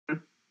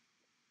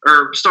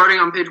or starting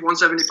on page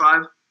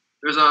 175,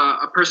 there's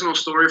a personal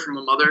story from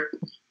a mother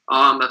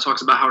that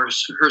talks about how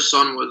her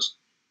son was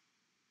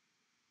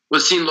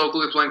seen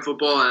locally playing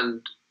football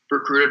and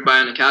recruited by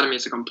an academy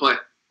to come play.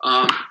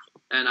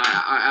 And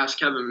I asked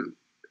Kevin,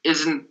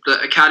 isn't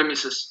the academy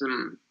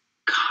system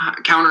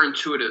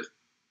counterintuitive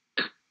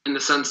in the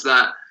sense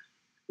that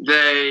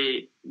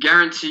they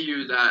guarantee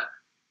you that,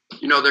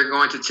 you know, they're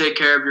going to take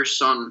care of your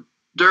son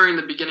during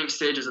the beginning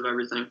stages of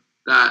everything,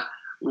 that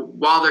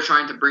while they're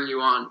trying to bring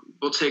you on,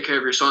 we'll take care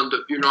of your son.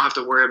 You don't have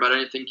to worry about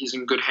anything. He's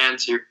in good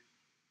hands here.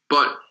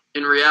 But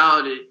in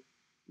reality,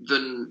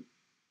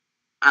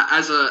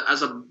 as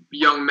a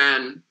young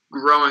man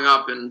growing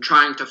up and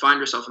trying to find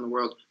yourself in the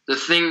world, the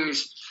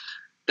things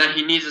that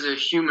he needs as a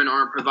human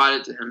aren't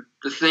provided to him.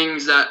 The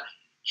things that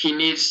he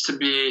needs to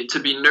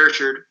be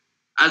nurtured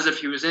as if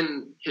he was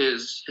in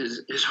his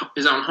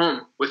own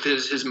home with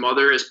his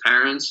mother, his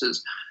parents,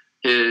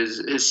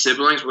 his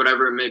siblings,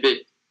 whatever it may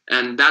be.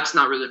 And that's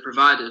not really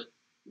provided.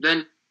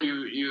 Then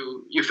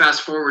you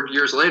fast forward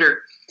years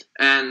later,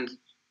 and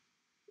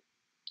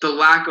the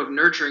lack of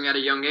nurturing at a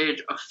young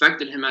age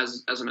affected him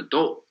as an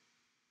adult.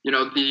 You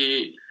know,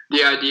 the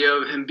idea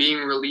of him being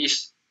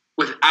released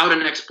without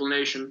an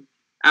explanation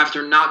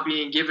after not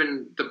being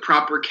given the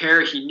proper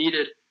care he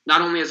needed, not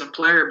only as a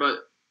player, but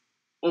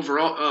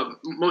overall,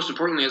 most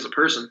importantly, as a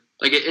person.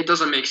 Like, it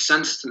doesn't make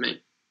sense to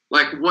me.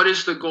 Like, what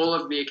is the goal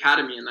of the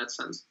academy in that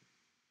sense?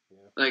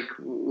 Like,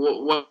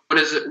 what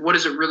is it? What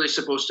is it really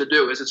supposed to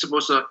do? Is it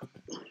supposed to?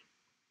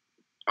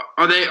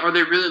 Are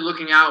they really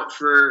looking out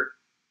for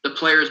the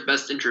player's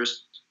best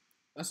interest?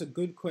 That's a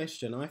good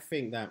question. I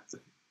think that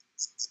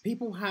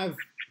people have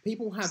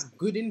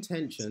good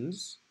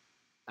intentions,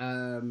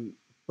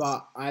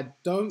 but I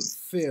don't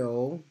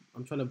feel.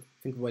 I'm trying to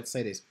think of a way to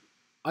say this.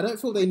 I don't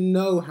feel they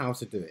know how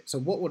to do it. So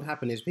what would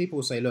happen is people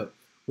will say, "Look,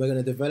 we're going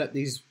to develop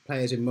these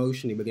players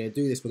emotionally. We're going to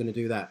do this. We're going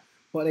to do that."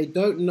 But they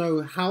don't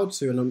know how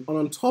to. And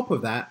on top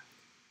of that,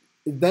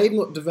 they've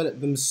not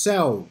developed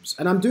themselves.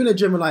 And I'm doing a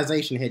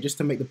generalization here just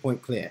to make the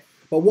point clear.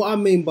 But what I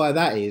mean by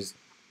that is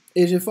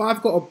if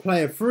I've got a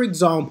player, for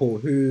example,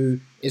 who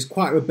is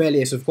quite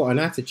rebellious, has got an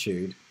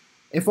attitude,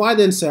 if I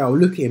then say, oh,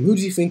 look at him, who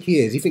does he think he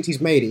is? He thinks he's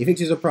made it. He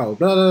thinks he's a pro,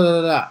 blah, blah,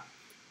 blah, blah.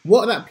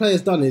 What that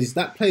player's done is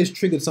that player's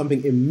triggered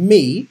something in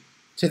me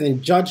to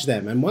then judge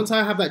them. And once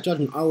I have that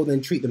judgment, I will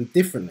then treat them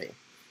differently.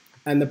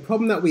 And the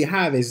problem that we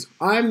have is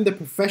I'm the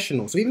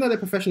professional. So even though they're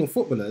professional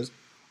footballers,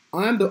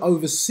 I'm the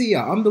overseer.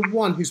 I'm the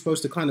one who's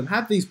supposed to kind of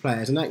have these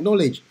players and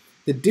acknowledge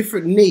the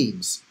different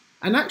needs.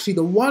 And actually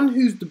the one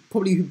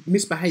who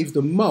misbehaves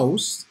the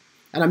most,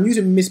 and I'm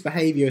using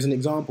misbehavior as an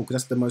example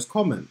because that's the most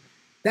common,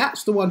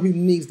 that's the one who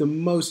needs the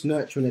most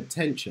nurture and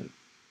attention.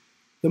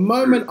 The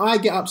moment I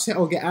get upset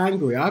or get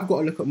angry, I've got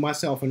to look at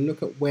myself and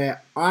look at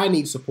where I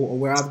need support or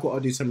where I've got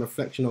to do some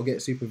reflection or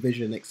get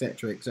supervision,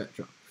 etc.,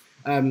 etc.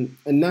 And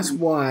that's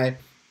why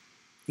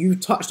you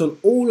touched on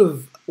all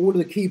of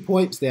the key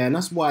points there, and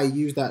that's why I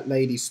used that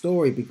lady's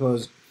story,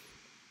 because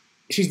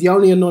she's the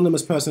only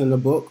anonymous person in the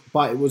book,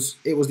 but it was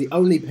the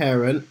only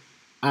parent,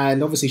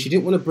 and obviously she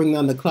didn't want to bring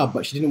down the club,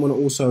 but she didn't want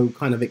to also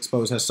kind of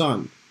expose her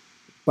son.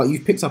 But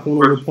you've picked up on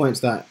all the points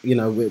that, you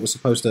know, it was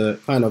supposed to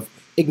kind of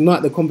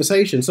ignite the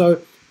conversation.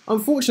 So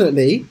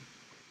unfortunately,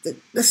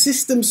 the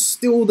system's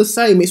still the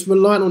same. It's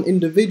reliant on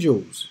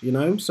individuals, you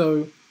know.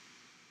 So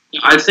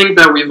I think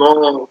that we've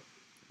all,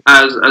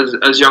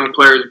 as young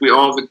players, we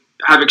all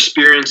have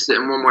experienced it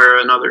in one way or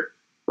another,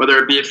 whether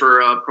it be for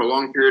a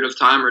prolonged period of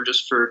time or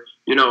just for,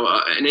 you know,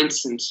 an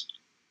instance.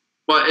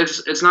 But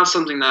it's not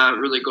something that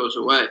really goes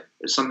away.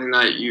 It's something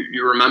that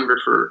you remember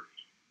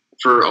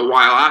for a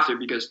while after,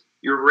 because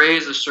you're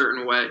raised a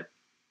certain way,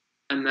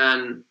 and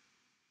then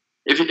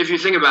if you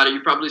think about it, you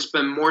probably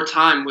spend more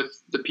time with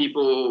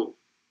people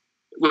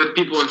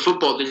in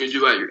football than you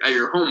do at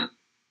your home.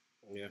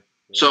 Yeah.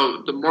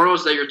 So the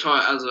morals that you're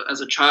taught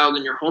as a child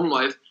in your home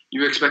life,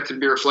 you expect to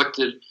be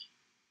reflected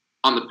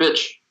on the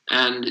pitch,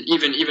 and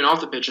even off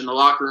the pitch, in the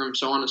locker room,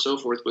 so on and so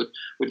forth,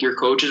 with your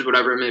coaches,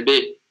 whatever it may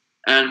be.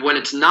 And when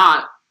it's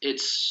not, you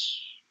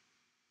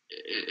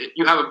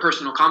have a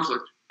personal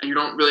conflict, and you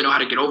don't really know how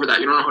to get over that.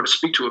 You don't know who to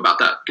speak to about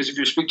that, because if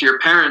you speak to your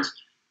parents,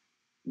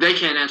 they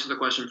can't answer the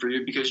question for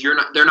you because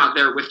they're not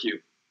there with you.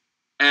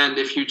 And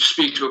if you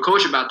speak to a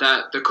coach about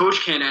that, the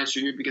coach can't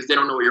answer you because they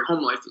don't know what your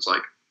home life is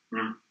like.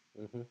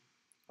 Mm-hmm.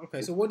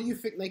 Okay, so what do you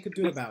think they could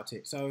do about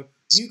it? So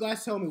you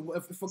guys tell me,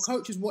 if a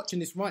coach is watching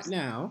this right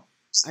now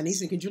and he's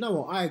thinking, do you know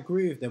what, I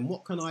agree with them,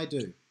 what can I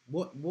do?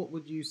 What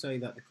would you say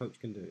that the coach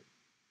can do?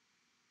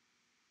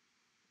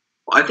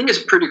 Well, I think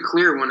it's pretty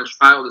clear when a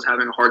child is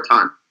having a hard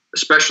time,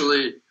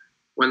 especially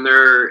when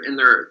they're in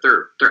their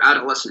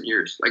adolescent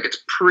years. Like,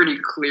 it's pretty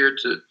clear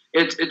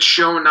it's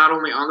shown not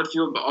only on the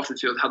field but off the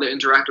field how they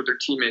interact with their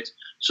teammates.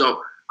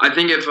 So I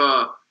think if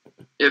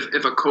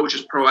a coach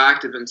is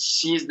proactive and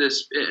sees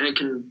this and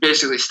can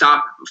basically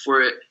stop it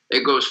before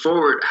it goes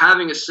forward,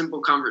 having a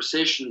simple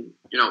conversation,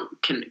 you know,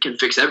 can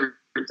fix everything.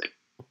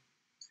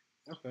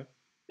 Okay.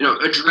 You know,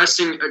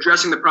 addressing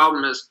the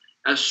problem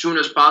as soon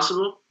as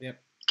possible.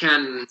 Yep.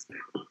 can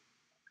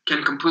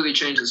completely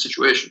change the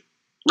situation.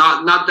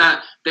 Not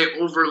that they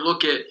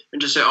overlook it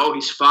and just say, oh,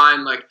 he's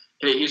fine. Like,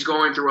 hey, he's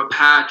going through a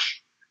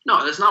patch.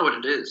 No, that's not what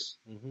it is.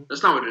 Mm-hmm.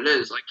 That's not what it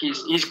is. Like,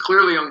 he's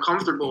clearly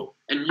uncomfortable,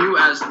 and you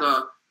as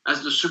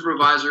the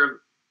supervisor of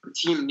the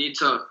team need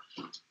to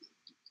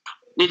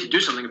do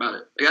something about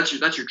it. Like,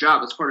 that's your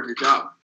job. That's part of your job.